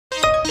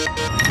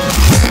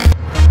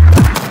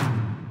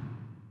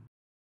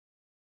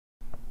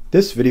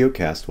This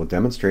videocast will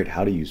demonstrate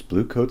how to use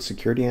Blue Coat's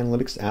Security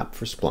Analytics app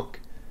for Splunk.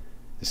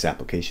 This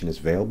application is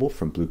available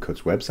from Blue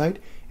Coat's website,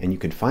 and you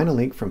can find a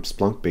link from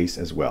Splunk Base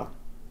as well.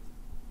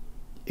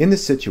 In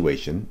this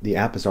situation, the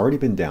app has already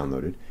been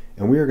downloaded,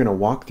 and we are going to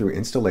walk through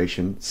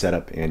installation,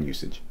 setup, and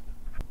usage.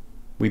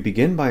 We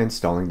begin by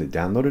installing the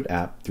downloaded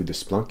app through the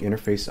Splunk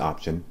interface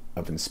option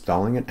of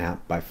installing an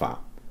app by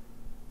file.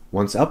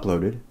 Once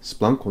uploaded,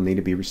 Splunk will need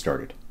to be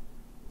restarted.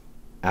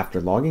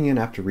 After logging in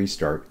after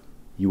restart,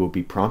 you will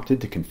be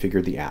prompted to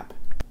configure the app.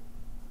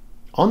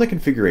 On the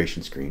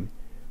configuration screen,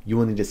 you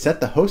will need to set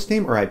the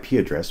hostname or IP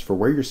address for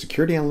where your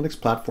Security Analytics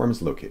platform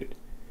is located.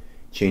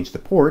 Change the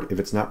port if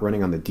it's not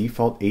running on the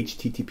default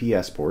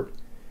HTTPS port,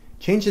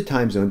 change the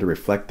time zone to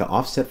reflect the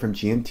offset from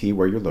GMT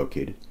where you're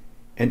located,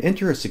 and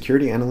enter a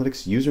Security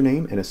Analytics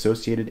username and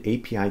associated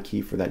API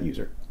key for that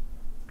user.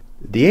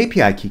 The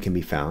API key can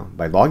be found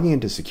by logging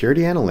into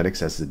Security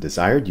Analytics as the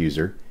desired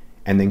user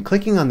and then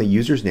clicking on the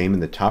user's name in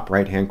the top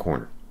right-hand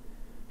corner.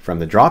 From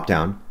the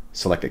drop-down,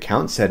 select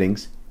Account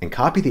Settings and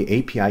copy the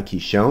API key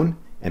shown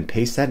and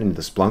paste that into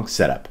the Splunk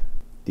setup.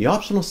 The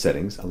optional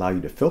settings allow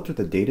you to filter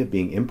the data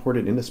being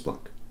imported into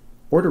Splunk,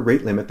 or to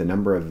rate limit the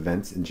number of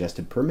events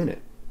ingested per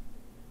minute.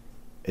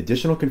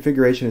 Additional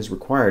configuration is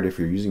required if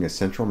you're using a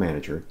central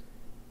manager,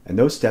 and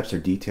those steps are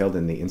detailed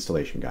in the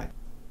installation guide.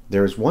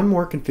 There is one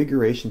more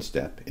configuration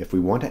step if we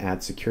want to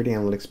add Security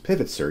Analytics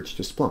Pivot Search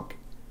to Splunk.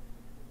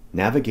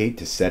 Navigate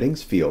to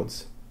Settings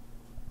Fields,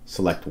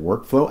 select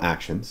Workflow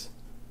Actions,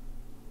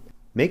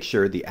 make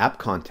sure the app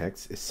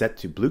context is set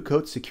to Blue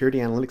Coat Security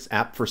Analytics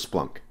app for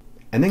Splunk,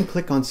 and then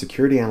click on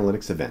Security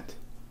Analytics event.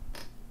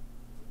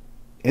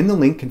 In the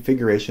link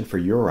configuration for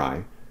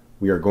URI,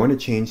 we are going to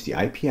change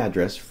the IP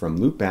address from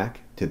loopback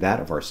to that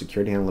of our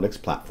Security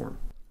Analytics platform.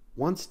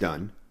 Once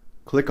done,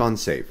 click on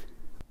Save.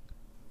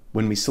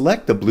 When we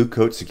select the Blue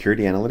Coat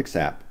Security Analytics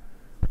app,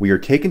 we are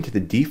taken to the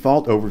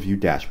default overview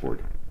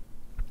dashboard.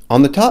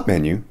 On the top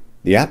menu,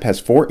 the app has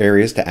 4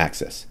 areas to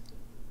access.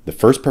 The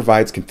first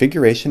provides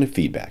configuration and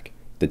feedback.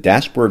 The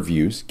dashboard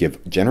views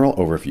give general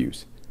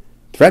overviews.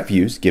 Threat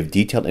views give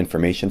detailed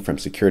information from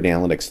Security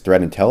Analytics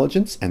Threat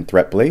Intelligence and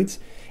Threat Blades,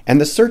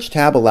 and the Search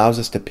tab allows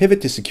us to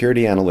pivot to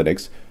Security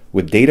Analytics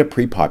with data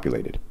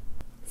pre-populated.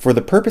 For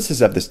the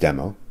purposes of this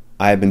demo,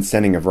 I have been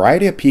sending a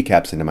variety of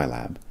PCAPs into my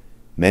lab,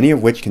 many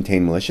of which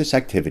contain malicious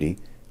activity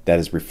that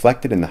is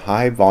reflected in the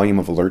high volume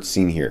of alerts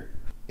seen here.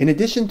 In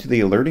addition to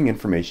the alerting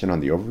information on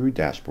the overview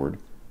dashboard,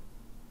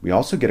 we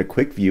also get a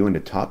quick view into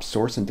top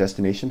source and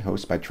destination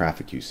hosts by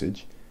traffic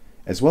usage,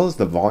 as well as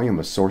the volume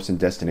of source and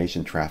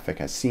destination traffic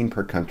as seen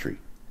per country.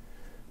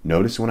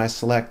 Notice when I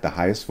select the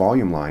highest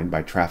volume line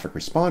by traffic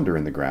responder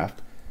in the graph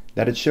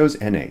that it shows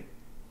NA.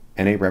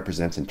 NA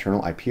represents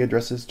internal IP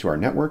addresses to our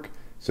network,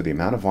 so the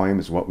amount of volume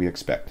is what we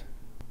expect.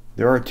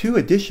 There are 2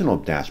 additional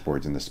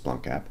dashboards in the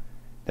Splunk app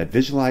that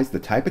visualize the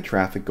type of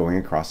traffic going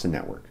across the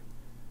network.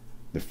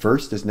 The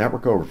first is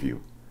Network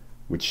Overview,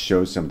 which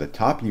shows some of the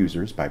top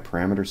users by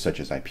parameters such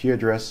as IP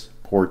address,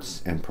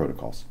 ports, and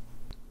protocols.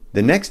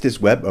 The next is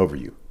Web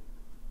Overview,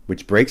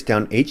 which breaks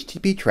down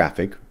HTTP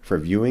traffic for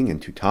viewing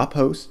into top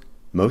hosts,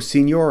 most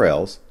seen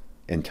URLs,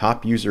 and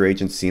top user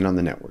agents seen on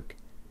the network.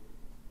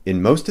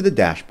 In most of the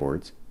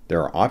dashboards,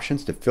 there are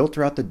options to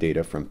filter out the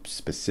data from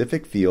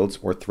specific fields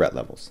or threat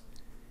levels.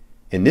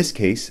 In this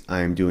case,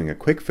 I am doing a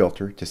quick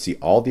filter to see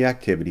all the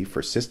activity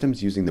for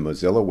systems using the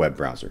Mozilla web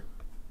browser.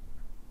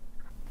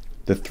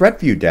 The Threat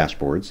View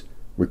dashboards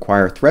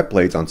require Threat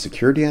Blades on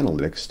Security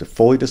Analytics to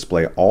fully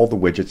display all the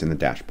widgets in the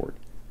dashboard.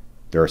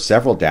 There are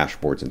several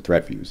dashboards and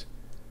threat views.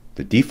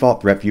 The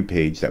default threat view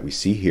page that we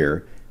see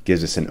here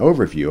gives us an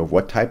overview of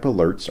what type of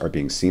alerts are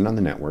being seen on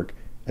the network,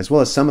 as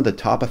well as some of the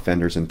top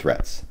offenders and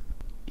threats.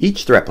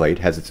 Each threat blade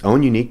has its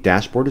own unique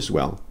dashboard as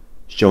well,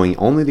 showing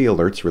only the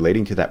alerts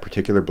relating to that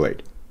particular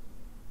blade.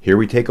 Here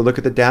we take a look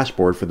at the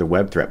dashboard for the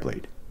web threat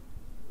blade.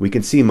 We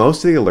can see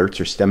most of the alerts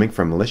are stemming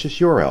from malicious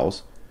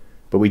URLs,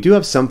 but we do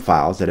have some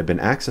files that have been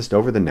accessed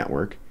over the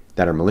network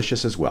that are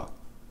malicious as well.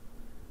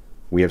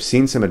 We have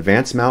seen some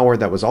advanced malware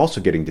that was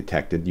also getting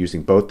detected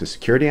using both the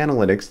Security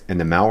Analytics and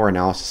the Malware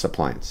Analysis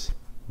appliance.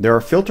 There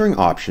are filtering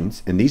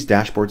options in these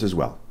dashboards as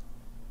well.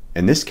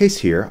 In this case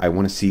here, I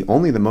want to see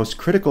only the most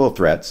critical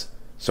threats,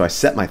 so I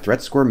set my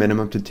threat score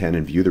minimum to 10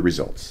 and view the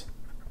results.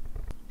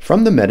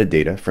 From the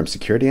metadata from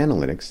Security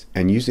Analytics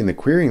and using the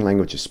querying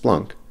language of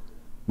Splunk,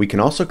 we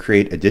can also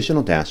create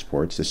additional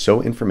dashboards to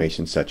show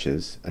information such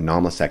as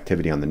anomalous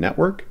activity on the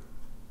network,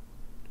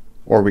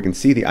 or we can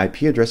see the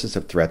IP addresses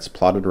of threats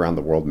plotted around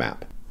the world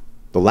map.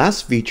 The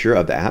last feature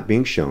of the app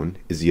being shown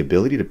is the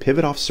ability to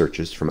pivot off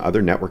searches from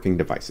other networking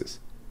devices.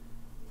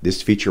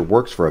 This feature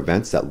works for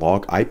events that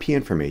log IP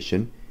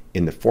information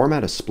in the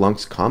format of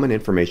Splunk's Common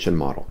Information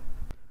Model.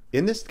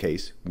 In this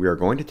case, we are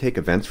going to take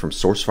events from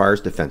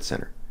SourceFire's Defense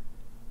Center.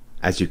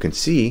 As you can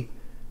see,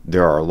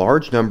 there are a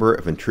large number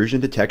of intrusion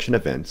detection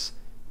events,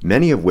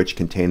 many of which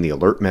contain the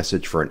alert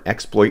message for an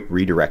exploit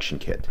redirection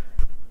kit.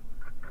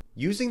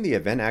 Using the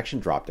Event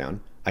Action dropdown,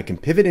 I can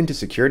pivot into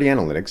Security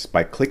Analytics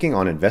by clicking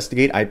on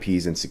Investigate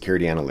IPs in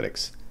Security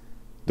Analytics.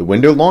 The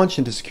window launched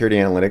into Security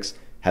Analytics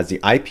has the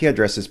IP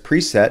addresses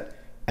preset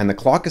and the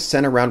clock is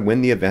sent around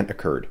when the event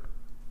occurred.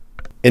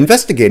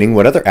 Investigating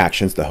what other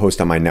actions the host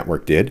on my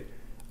network did,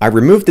 I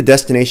removed the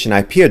destination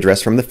IP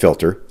address from the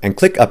filter and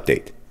click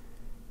Update.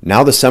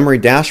 Now the summary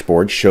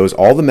dashboard shows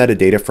all the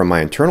metadata from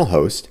my internal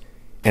host,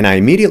 and I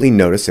immediately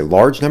notice a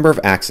large number of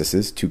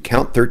accesses to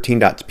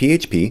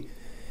count13.php,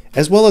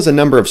 as well as a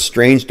number of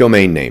strange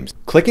domain names.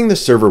 Clicking the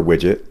Server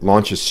widget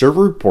launches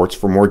server reports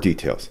for more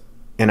details,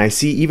 and I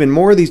see even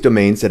more of these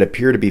domains that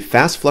appear to be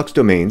fast flux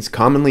domains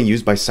commonly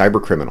used by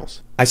cyber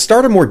criminals. I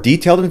start a more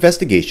detailed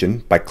investigation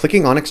by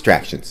clicking on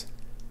Extractions.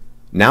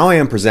 Now I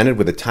am presented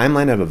with a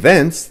timeline of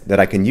events that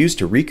I can use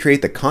to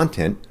recreate the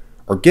content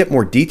or get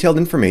more detailed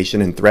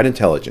information in threat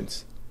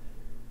intelligence.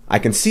 I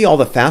can see all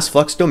the fast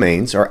flux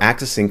domains are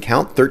accessing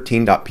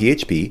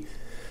count13.php,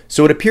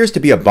 so it appears to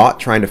be a bot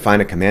trying to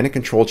find a command and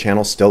control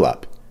channel still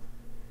up.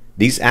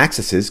 These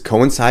accesses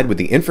coincide with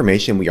the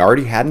information we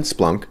already had in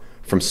Splunk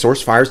from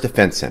SourceFire's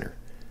Defense Center.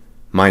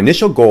 My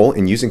initial goal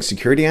in using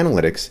Security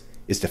Analytics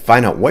is to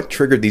find out what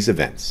triggered these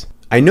events.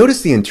 I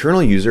notice the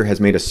internal user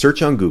has made a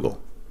search on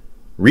Google.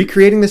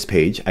 Recreating this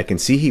page, I can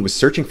see he was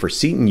searching for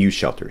Seton Use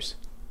shelters.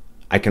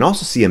 I can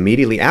also see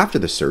immediately after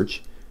the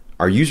search,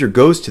 our user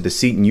goes to the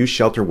Seton Use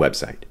Shelter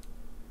website.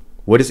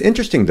 What is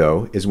interesting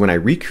though is when I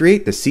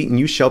recreate the Seton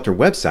Use Shelter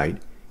website,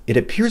 it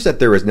appears that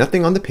there is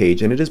nothing on the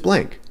page and it is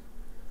blank.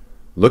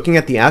 Looking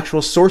at the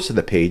actual source of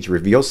the page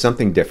reveals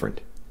something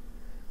different.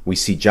 We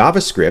see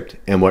JavaScript,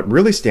 and what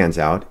really stands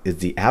out is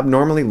the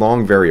abnormally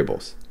long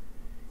variables.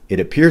 It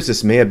appears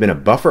this may have been a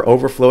buffer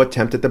overflow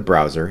attempt at the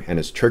browser and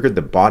has triggered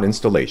the bot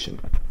installation.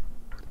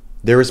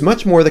 There is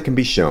much more that can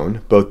be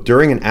shown, both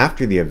during and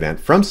after the event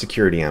from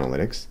Security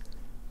Analytics,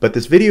 but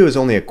this video is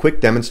only a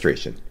quick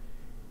demonstration.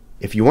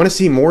 If you want to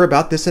see more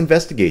about this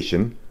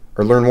investigation,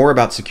 or learn more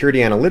about Security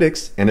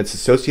Analytics and its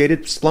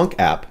associated Splunk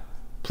app,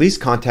 please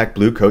contact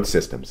Blue Coat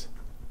Systems.